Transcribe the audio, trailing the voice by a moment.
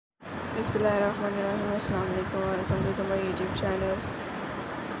Bismillahirrahmanirrahim. Assalamualaikum. Welcome to my YouTube channel.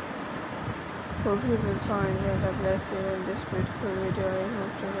 Hope you will find a blessing in this beautiful video. I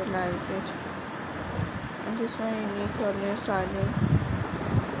hope you will like it. And this one unique for new styling.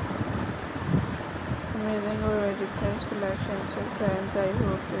 Amazing or different collections. So friends, I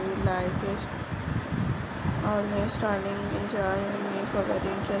hope you will like it. All new styling, enjoy and make a very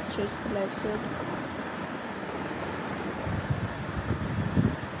interesting collection.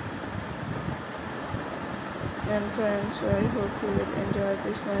 And friends, I hope you will enjoy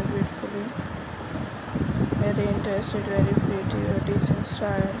this one beautifully. Very interested, very pretty, or decent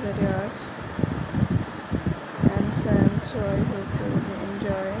styles areas. And friends, so I hope you will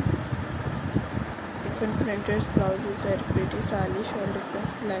enjoy different printers, blouses, very pretty, stylish, or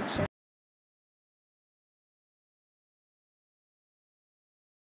different collection.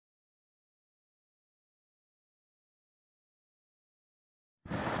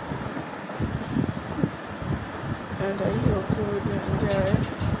 And I hope you will enjoy.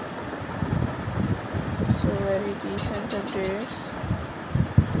 So very decent updates.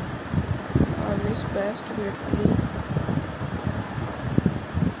 Always best, beautifully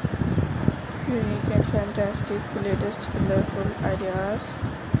unique and fantastic, latest colorful ideas.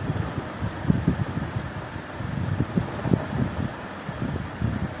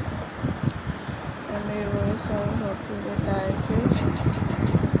 And viewers, I hope you will like it.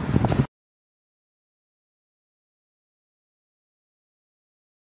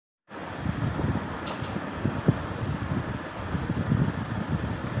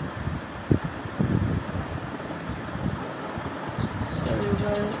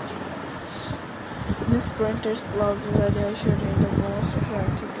 This printer's blouses are shooting the most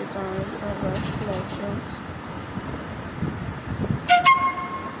attractive designs and best collections,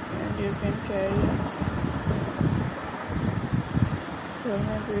 and you can carry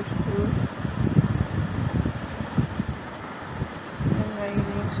very beautiful and very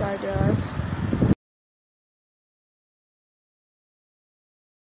unique ideas.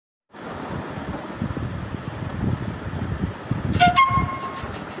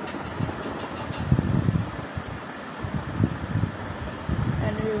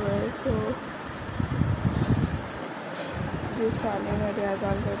 So these styling areas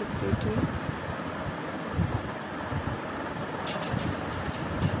are very pretty.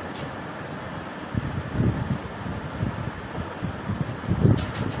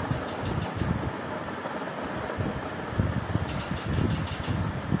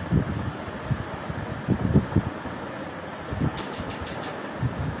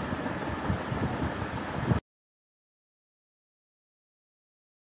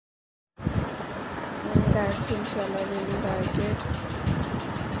 That's inshallah really like it.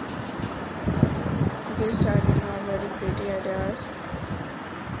 These styling are very pretty ideas.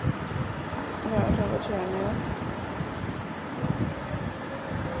 Right our channel.